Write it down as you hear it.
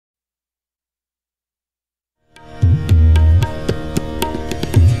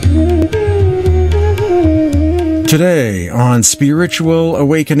Today on Spiritual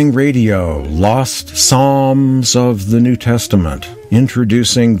Awakening Radio, Lost Psalms of the New Testament,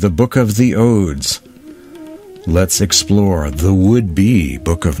 introducing the Book of the Odes. Let's explore the would-be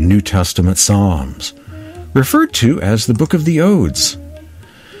Book of New Testament Psalms, referred to as the Book of the Odes.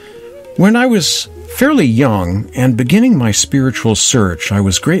 When I was fairly young and beginning my spiritual search, I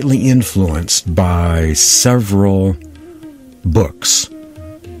was greatly influenced by several books.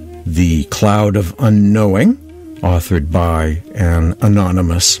 The Cloud of Unknowing, authored by an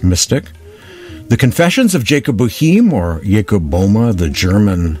anonymous mystic. The Confessions of Jacob Boehme, or Jacob Boehme, the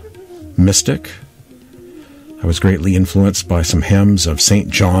German mystic. I was greatly influenced by some hymns of St.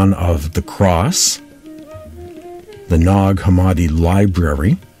 John of the Cross. The Nag Hammadi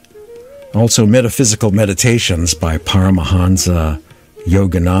Library. Also Metaphysical Meditations by Paramahansa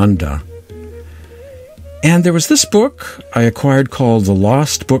Yogananda. And there was this book I acquired called The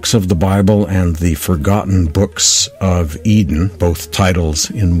Lost Books of the Bible and The Forgotten Books of Eden, both titles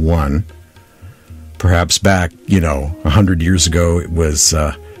in one. Perhaps back, 100 years ago, it was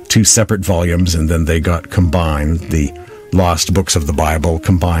two separate volumes, and then they got combined. The Lost Books of the Bible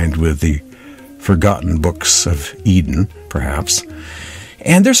combined with the Forgotten Books of Eden, perhaps.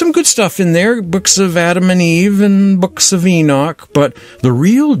 And there's some good stuff in there, books of Adam and Eve and books of Enoch, but the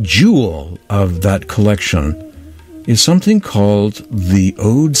real jewel of that collection is something called the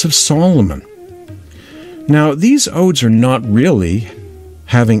Odes of Solomon. Now, these odes are not really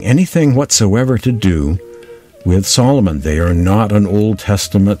having anything whatsoever to do with Solomon. They are not an Old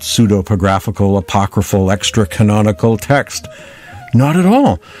Testament pseudepigraphical, apocryphal, extra-canonical text. Not at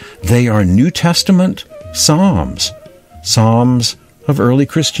all. They are New Testament psalms. Psalms of early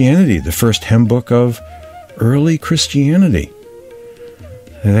Christianity, the first hymnbook of early Christianity.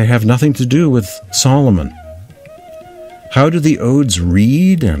 They have nothing to do with Solomon. How do the odes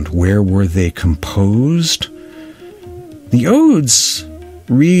read, and where were they composed? The odes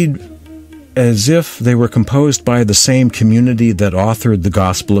read as if they were composed by the same community that authored the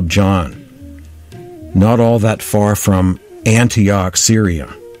Gospel of John, not all that far from Antioch,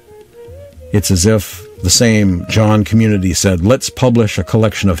 Syria. It's as if the same John community said, let's publish a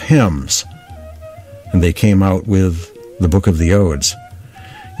collection of hymns. And they came out with the Book of the Odes.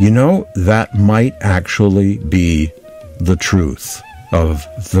 That might actually be the truth of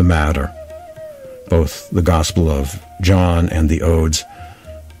the matter. Both the Gospel of John and the Odes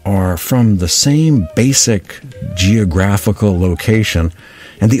are from the same basic geographical location,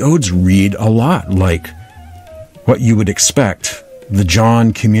 and the Odes read a lot like what you would expect the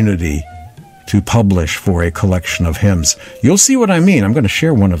John community to publish for a collection of hymns. You'll see what I mean. I'm going to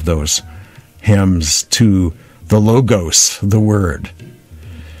share one of those hymns to the Logos, the Word.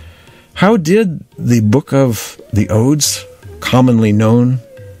 How did the Book of the Odes, commonly known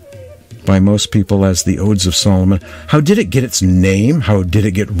by most people as the Odes of Solomon, how did it get its name? How did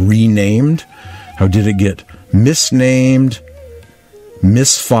it get renamed? How did it get misnamed,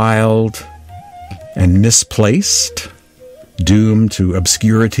 misfiled, and misplaced? Doomed to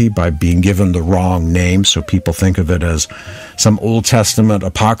obscurity by being given the wrong name, so people think of it as some Old Testament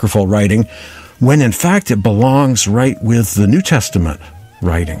apocryphal writing, when in fact it belongs right with the New Testament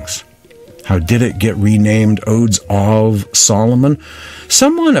writings. How did it get renamed Odes of Solomon?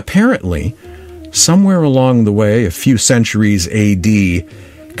 Someone apparently, somewhere along the way, a few centuries A.D.,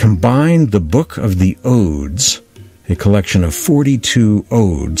 combined the Book of the Odes, a collection of 42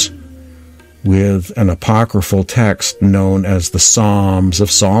 odes, with an apocryphal text known as the Psalms of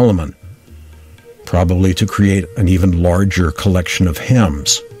Solomon, probably to create an even larger collection of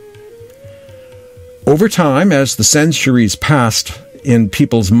hymns. Over time, as the centuries passed in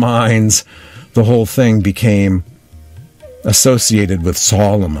people's minds, the whole thing became associated with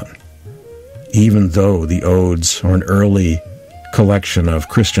Solomon, even though the Odes are an early collection of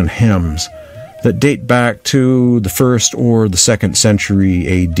Christian hymns that date back to the 1st or the 2nd century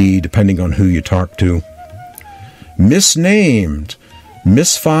A.D., depending on who you talk to. Misnamed,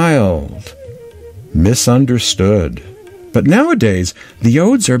 misfiled, misunderstood. But nowadays, the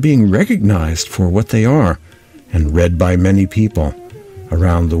odes are being recognized for what they are and read by many people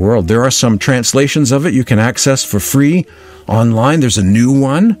around the world. There are some translations of it you can access for free online. There's a new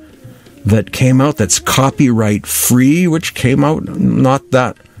one that came out that's copyright free, which came out not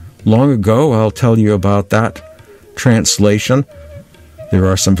that long ago. I'll tell you about that translation. There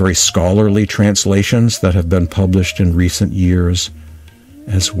are some very scholarly translations that have been published in recent years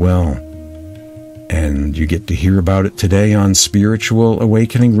as well. And you get to hear about it today on Spiritual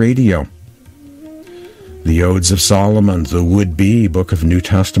Awakening Radio. The Odes of Solomon, the would-be Book of New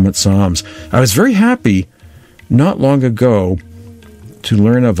Testament Psalms. I was very happy not long ago to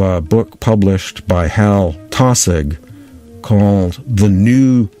learn of a book published by Hal Tausig called the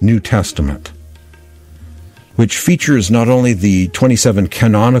New Testament, which features not only the 27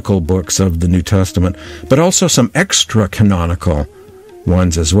 canonical books of the New Testament, but also some extra-canonical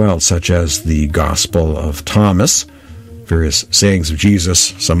ones as well, such as the Gospel of Thomas, various sayings of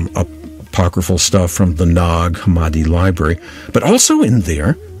Jesus, some apocryphal stuff from the Nag Hammadi library. But also in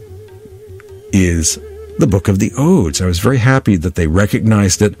there is the Book of the Odes. I was very happy that they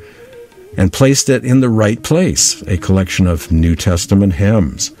recognized it and placed it in the right place, a collection of New Testament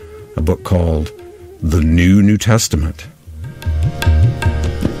hymns, a book called the New Testament.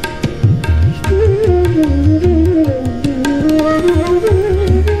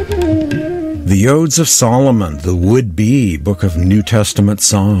 The Odes of Solomon, the would-be book of New Testament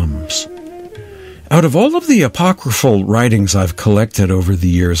Psalms. Out of all of the apocryphal writings I've collected over the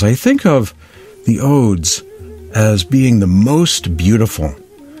years, I think of the Odes as being the most beautiful.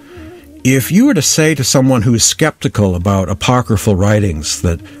 If you were to say to someone who is skeptical about apocryphal writings,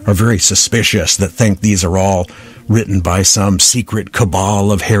 that are very suspicious, that think these are all written by some secret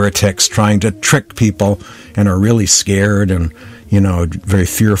cabal of heretics trying to trick people and are really scared and, very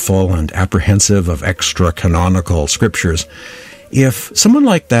fearful and apprehensive of extra-canonical scriptures, if someone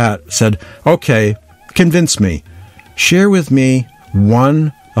like that said, okay, convince me, share with me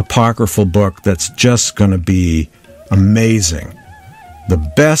one apocryphal book that's just going to be amazing, the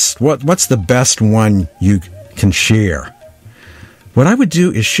best, what's the best one you can share? What I would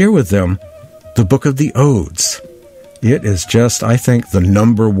do is share with them the Book of the Odes. It is just, I think, the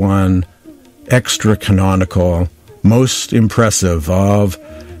number one extra-canonical, most impressive of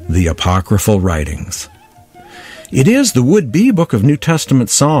the apocryphal writings. It is the would-be book of New Testament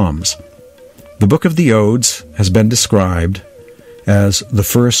Psalms. The Book of the Odes has been described as the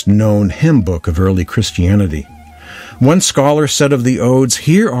first known hymn book of early Christianity. One scholar said of the Odes,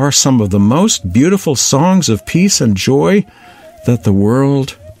 "Here are some of the most beautiful songs of peace and joy that the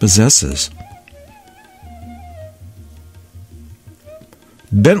world possesses."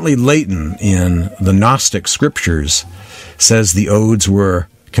 Bentley Leighton in the Gnostic Scriptures says the Odes were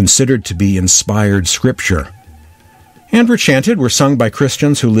considered to be inspired scripture and were sung by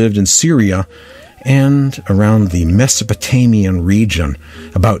Christians who lived in Syria and around the Mesopotamian region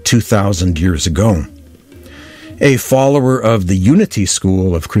about 2,000 years ago. A follower of the Unity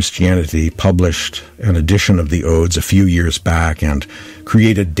School of Christianity published an edition of the Odes a few years back and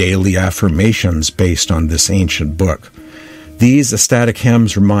created daily affirmations based on this ancient book. These ecstatic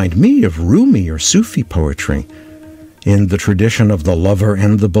hymns remind me of Rumi or Sufi poetry in the tradition of the lover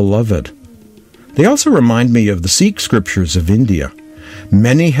and the beloved. They also remind me of the Sikh scriptures of India.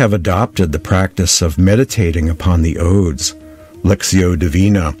 Many have adopted the practice of meditating upon the Odes, Lectio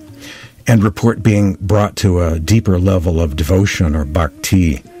Divina, and report being brought to a deeper level of devotion or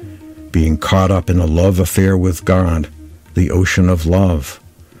bhakti, being caught up in a love affair with God, the ocean of love.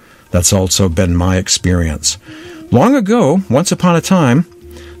 That's also been my experience. Long ago, once upon a time,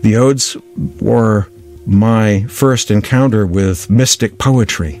 the Odes were my first encounter with mystic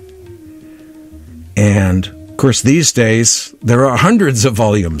poetry. And, of course, these days, there are hundreds of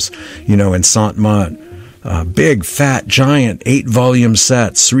volumes, in Sant Mat. Big, fat, giant, 8-volume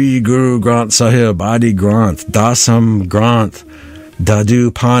set, Sri Guru Granth Sahib, Adi Granth, Dasam Granth,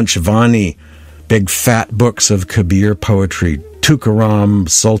 Dadu Panch Vani, big, fat books of Kabir poetry, Tukaram,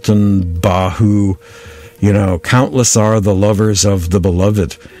 Sultan Bahu, countless are the lovers of the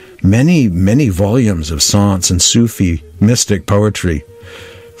beloved. Many, many volumes of Sants and Sufi mystic poetry,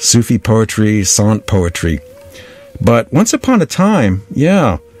 Sufi poetry, Sant poetry. But once upon a time,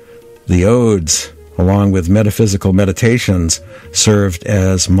 the Odes, along with metaphysical meditations, served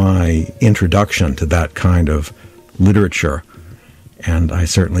as my introduction to that kind of literature. And I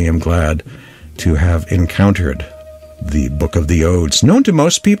certainly am glad to have encountered the Book of the Odes, known to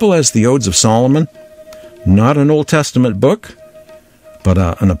most people as the Odes of Solomon. Not an Old Testament book, but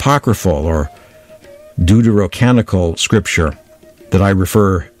an apocryphal or deuterocanonical scripture that I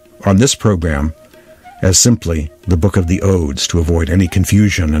refer on this program as simply the Book of the Odes to avoid any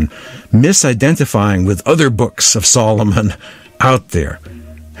confusion and misidentifying with other books of Solomon out there.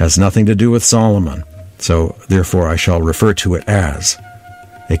 Has nothing to do with Solomon, so therefore I shall refer to it as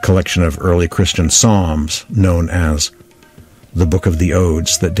a collection of early Christian psalms known as the Book of the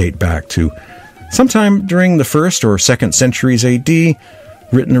Odes that date back to sometime during the 1st or 2nd centuries A.D.,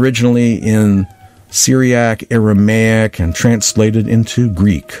 written originally in Syriac Aramaic and translated into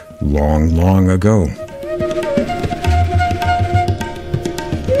Greek long, long ago.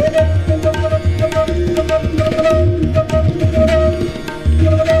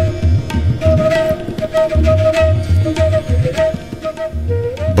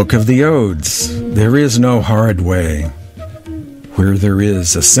 Book of the Odes. There is no hard way where there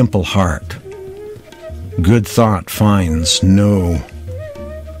is a simple heart. Good thought finds no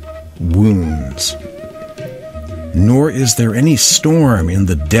wounds. Nor is there any storm in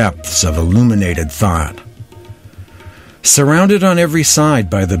the depths of illuminated thought. Surrounded on every side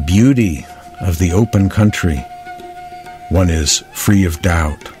by the beauty of the open country, one is free of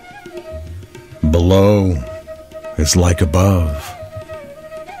doubt. Below is like above.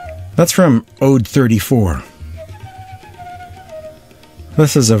 That's from Ode 34.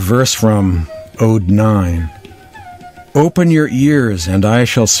 This is a verse from Ode 9. Open your ears, and I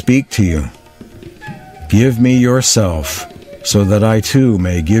shall speak to you. Give me yourself, so that I too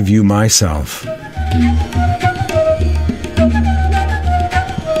may give you myself.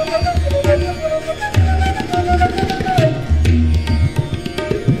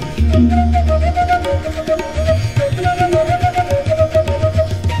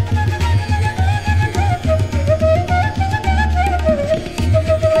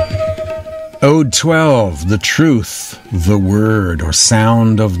 Ode 12, the truth, the word or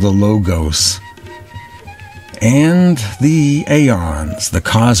sound of the Logos, and the aeons, the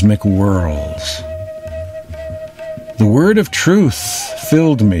cosmic worlds. The word of truth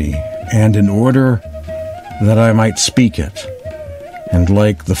filled me, and in order that I might speak it, and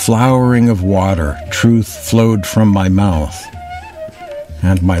like the flowering of water, truth flowed from my mouth,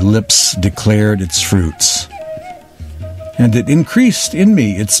 and my lips declared its fruits. And it increased in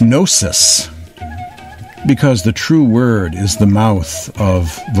me its gnosis, because the true word is the mouth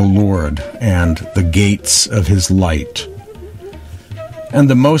of the Lord and the gates of his light. And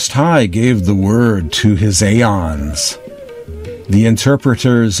the Most High gave the word to his aeons, the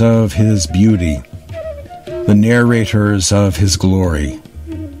interpreters of his beauty, the narrators of his glory,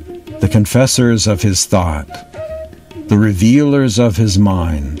 the confessors of his thought, the revealers of his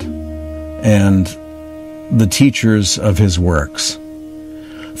mind, and the teachers of his works.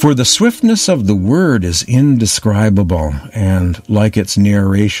 For the swiftness of the word is indescribable, and like its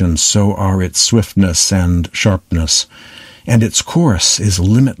narration, so are its swiftness and sharpness, and its course is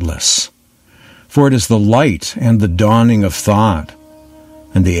limitless. For it is the light and the dawning of thought,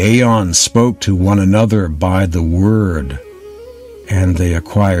 and the aeons spoke to one another by the word, and they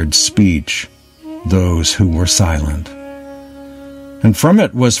acquired speech, those who were silent. And from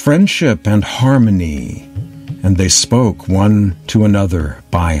it was friendship and harmony, and they spoke one to another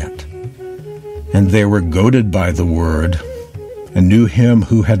by it. And they were goaded by the word, and knew him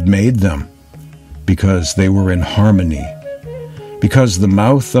who had made them, because they were in harmony, because the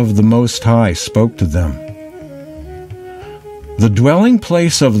mouth of the Most High spoke to them. The dwelling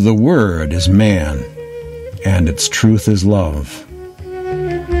place of the word is man, and its truth is love.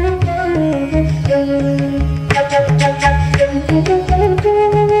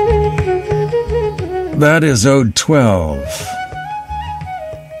 That is Ode 12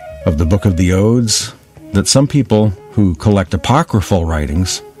 of the Book of the Odes, that some people who collect apocryphal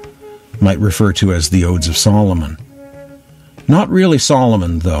writings might refer to as the Odes of Solomon. Not really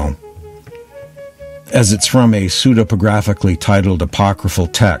Solomon, though, as it's from a pseudepigraphically titled apocryphal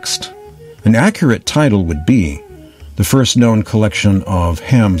text. An accurate title would be the first known collection of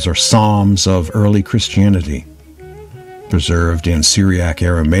hymns or psalms of early Christianity, preserved in Syriac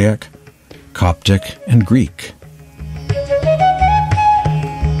Aramaic, Coptic, and Greek.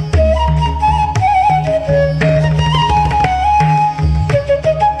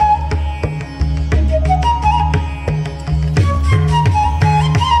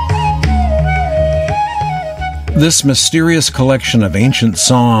 This mysterious collection of ancient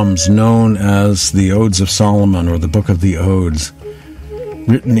psalms known as the Odes of Solomon or the Book of the Odes,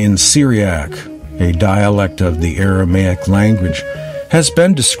 written in Syriac, a dialect of the Aramaic language, has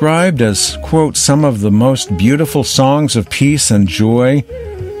been described as, quote, some of the most beautiful songs of peace and joy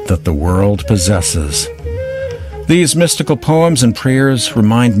that the world possesses. These mystical poems and prayers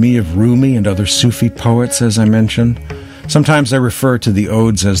remind me of Rumi and other Sufi poets, as I mentioned. Sometimes I refer to the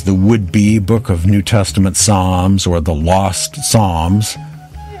Odes as the would-be Book of New Testament Psalms or the Lost Psalms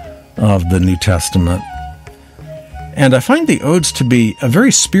of the New Testament. And I find the Odes to be a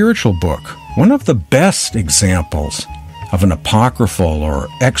very spiritual book, one of the best examples of an apocryphal or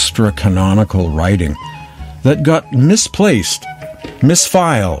extra-canonical writing that got misplaced,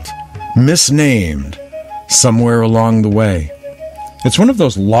 misfiled, misnamed somewhere along the way. It's one of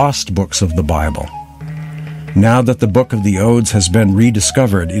those lost books of the Bible. Now that the Book of the Odes has been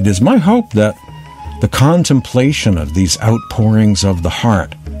rediscovered, it is my hope that the contemplation of these outpourings of the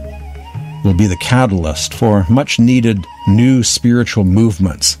heart will be the catalyst for much-needed new spiritual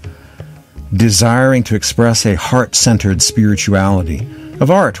movements, desiring to express a heart-centered spirituality,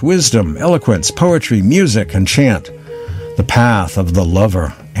 of art, wisdom, eloquence, poetry, music, and chant, the path of the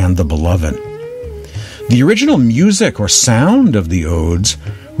lover and the beloved. The original music or sound of the odes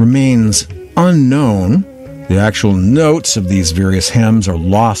remains unknown. The actual notes of these various hymns are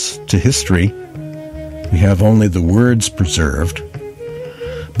lost to history. We have only the words preserved.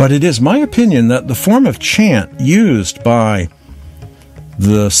 But it is my opinion that the form of chant used by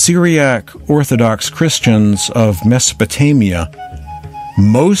the Syriac Orthodox Christians of Mesopotamia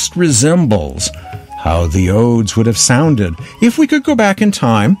most resembles how the odes would have sounded if we could go back in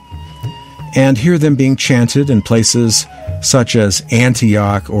time and hear them being chanted in places such as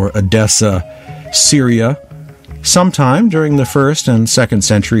Antioch or Edessa, Syria, sometime during the 1st and 2nd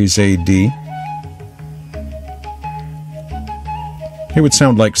centuries A.D. It would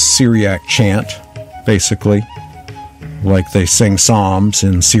sound like Syriac chant, basically, like they sing psalms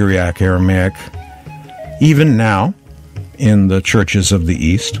in Syriac Aramaic. Even now, in the churches of the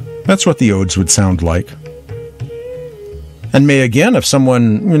East, that's what the odes would sound like. And may again, if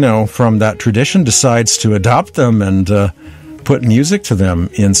someone, from that tradition decides to adopt them and put music to them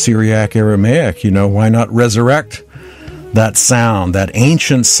in Syriac Aramaic, why not resurrect that sound, that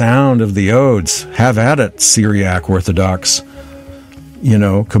ancient sound of the odes? Have at it, Syriac Orthodox,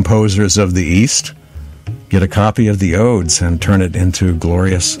 composers of the East. Get a copy of the odes and turn it into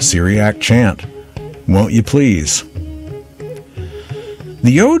glorious Syriac chant. Won't you please?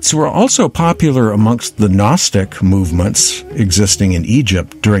 The odes were also popular amongst the Gnostic movements existing in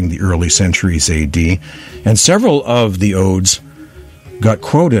Egypt during the early centuries A.D., and several of the odes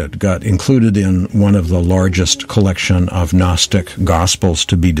got included in one of the largest collection of Gnostic Gospels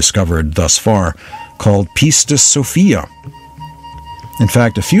to be discovered thus far, called Pistis Sophia. In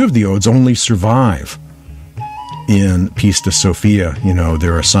fact, a few of the odes only survive in Pistis Sophia.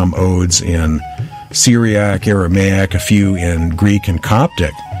 There are some odes in Syriac, Aramaic, a few in Greek and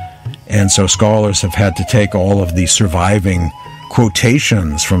Coptic. And so scholars have had to take all of the surviving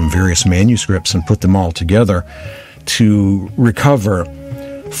quotations from various manuscripts and put them all together to recover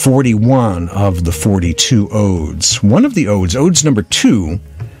 41 of the 42 odes. One of the odes, Odes number 2,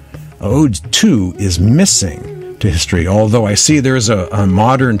 Ode 2 is missing to history, although I see there's a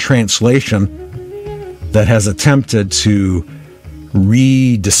modern translation that has attempted to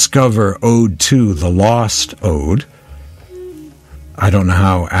rediscover Ode 2, the lost ode. I don't know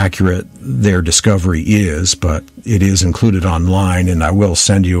how accurate their discovery is, but it is included online, and I will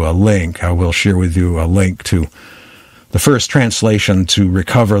send you a link. I will share with you a link to the first translation to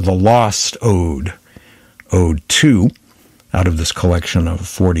recover the lost ode, Ode 2, out of this collection of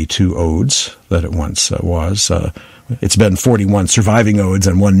 42 odes that it once was. It's been 41 surviving odes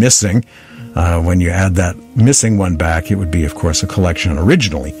and one missing. When you add that missing one back, it would be, of course, a collection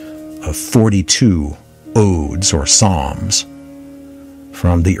originally of 42 odes or psalms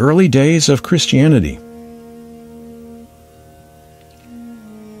from the early days of Christianity.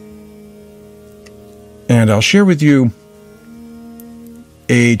 And I'll share with you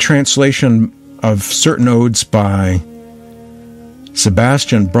a translation of certain odes by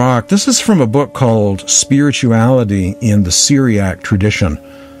Sebastian Brock. This is from a book called Spirituality in the Syriac Tradition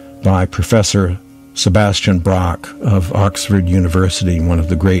by Professor Sebastian Brock of Oxford University, one of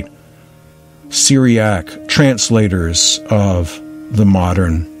the great Syriac translators of the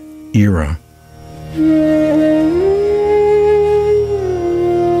modern era.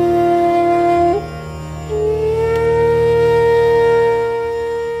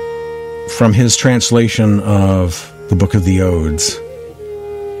 From his translation of the Book of the Odes.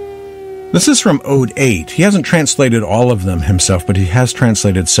 This is from Ode 8. He hasn't translated all of them himself, but he has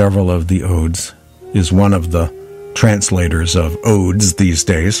translated several of the odes, is one of the translators of odes these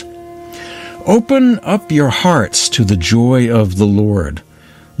days. Open up your hearts to the joy of the Lord.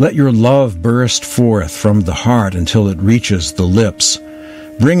 Let your love burst forth from the heart until it reaches the lips,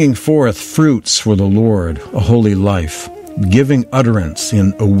 bringing forth fruits for the Lord, a holy life, giving utterance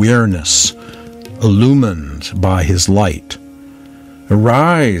in awareness, illumined by his light.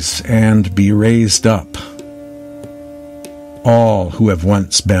 Arise and be raised up, all who have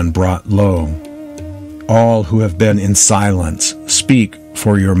once been brought low. All who have been in silence, speak,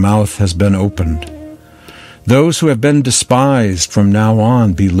 for your mouth has been opened. Those who have been despised from now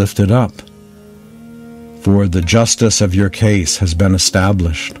on be lifted up, for the justice of your case has been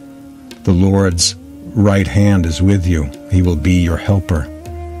established. The Lord's right hand is with you. He will be your helper.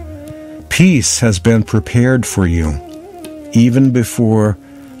 Peace has been prepared for you, even before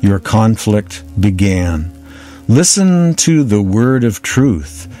your conflict began. Listen to the word of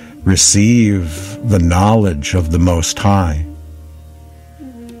truth. Receive the knowledge of the Most High.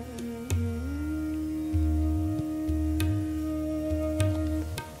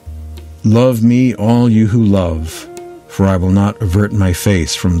 Love me, all you who love, for I will not avert my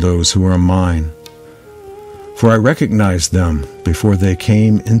face from those who are mine. For I recognized them before they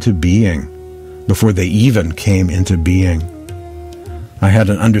came into being, before they even came into being. I had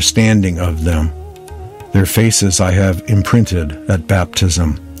an understanding of them. Their faces I have imprinted at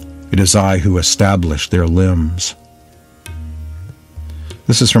baptism. It is I who established their limbs.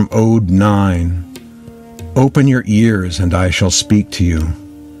 This is from Ode 9. Open your ears, and I shall speak to you.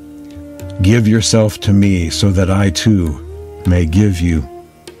 Give yourself to me, so that I too may give you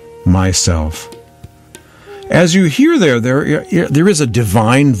myself. As you hear there is a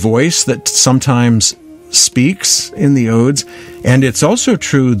divine voice that sometimes speaks in the Odes, and it's also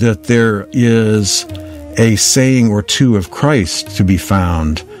true that there is a saying or two of Christ to be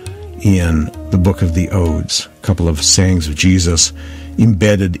found in the book of the Odes. A couple of sayings of Jesus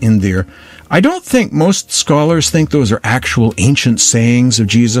embedded in there. I don't think most scholars think those are actual ancient sayings of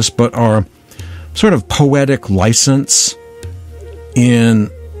Jesus, but are sort of poetic license in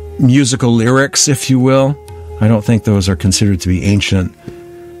musical lyrics, if you will. I don't think those are considered to be ancient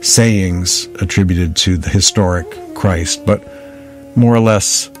sayings attributed to the historic Christ, but more or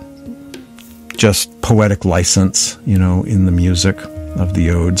less just poetic license, in the music of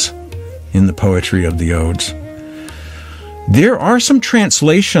the Odes, in the poetry of the Odes. There are some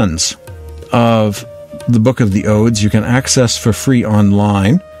translations of the Book of the Odes you can access for free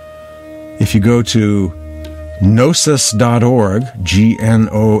online. If you go to gnosis.org, gnosis.org,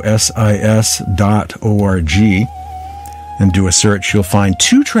 and do a search, you'll find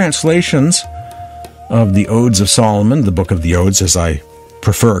two translations of the Odes of Solomon, the Book of the Odes, as I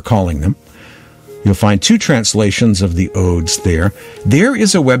prefer calling them. You'll find two translations of the Odes there. There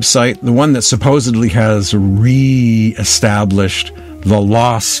is a website, the one that supposedly has re-established the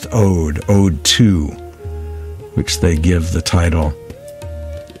lost Ode, Ode 2, which they give the title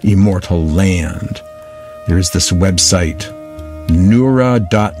Immortal Land. There's this website,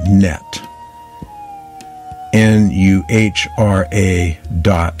 nuhra.net, nuhra.net.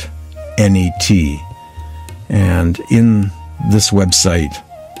 And in this website,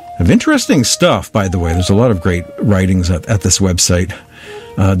 of interesting stuff, by the way, there's a lot of great writings at this website.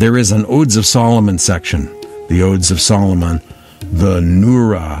 There is an Odes of Solomon section, the Odes of Solomon, the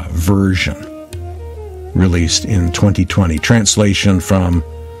Nuhra version, released in 2020. Translation from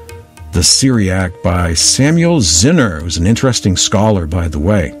the Syriac by Samuel Zinner, who's an interesting scholar, by the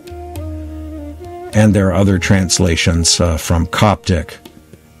way. And there are other translations from Coptic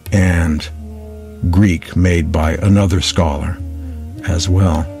and Greek made by another scholar as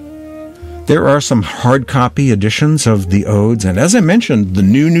well. There are some hard copy editions of the Odes, and as I mentioned, the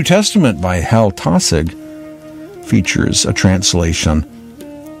New Testament by Hal Tossig features a translation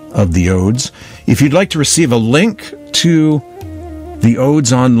of the Odes. If you'd like to receive a link to the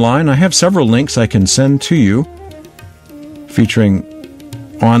Odes online, I have several links I can send to you featuring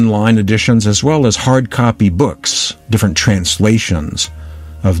online editions as well as hard copy books, different translations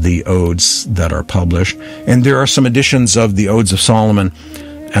of the Odes that are published. And there are some editions of the Odes of Solomon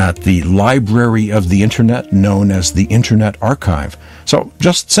at the Library of the Internet, known as the Internet Archive. So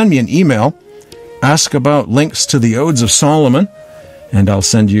just send me an email, ask about links to the Odes of Solomon, and I'll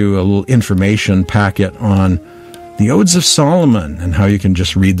send you a little information packet on the Odes of Solomon and how you can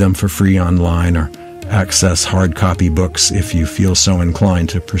just read them for free online or access hard copy books if you feel so inclined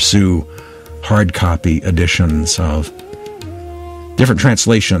to pursue hard copy editions of different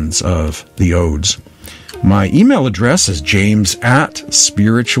translations of the Odes. My email address is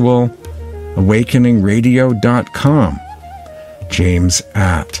james@spiritualawakeningradio.com.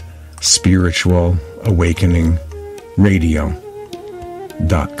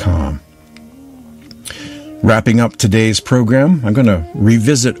 james@spiritualawakeningradio.com. Wrapping up today's program, I'm going to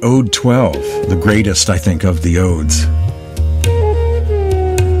revisit Ode 12, the greatest, I think, of the Odes.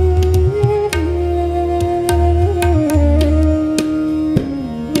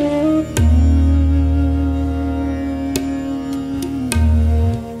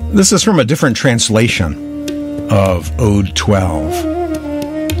 This is from a different translation of Ode 12.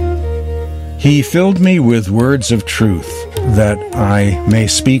 He filled me with words of truth, that I may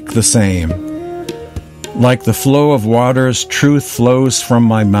speak the same. Like the flow of waters, truth flows from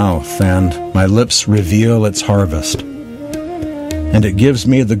my mouth, and my lips reveal its harvest. And it gives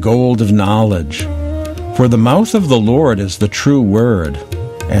me the gold of knowledge. For the mouth of the Lord is the true word,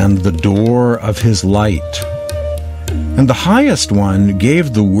 and the door of his light. And the highest one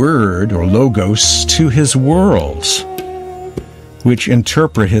gave the word, or logos, to his worlds, which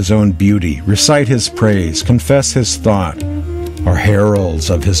interpret his own beauty, recite his praise, confess his thought, are heralds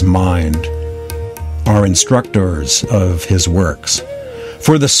of his mind, are instructors of his works.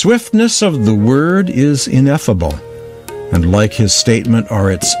 For the swiftness of the word is ineffable, and like his statement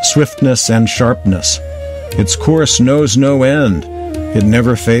are its swiftness and sharpness. Its course knows no end. It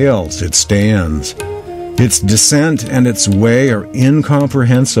never fails, it stands. Its descent and its way are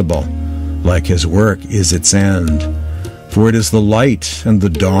incomprehensible. Like his work is its end. For it is the light and the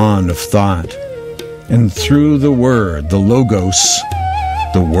dawn of thought. And through the word, the logos,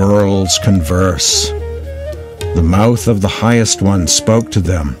 the worlds converse. The mouth of the highest one spoke to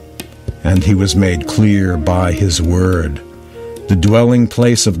them, and he was made clear by his word. The dwelling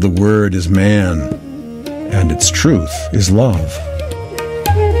place of the word is man, and its truth is love.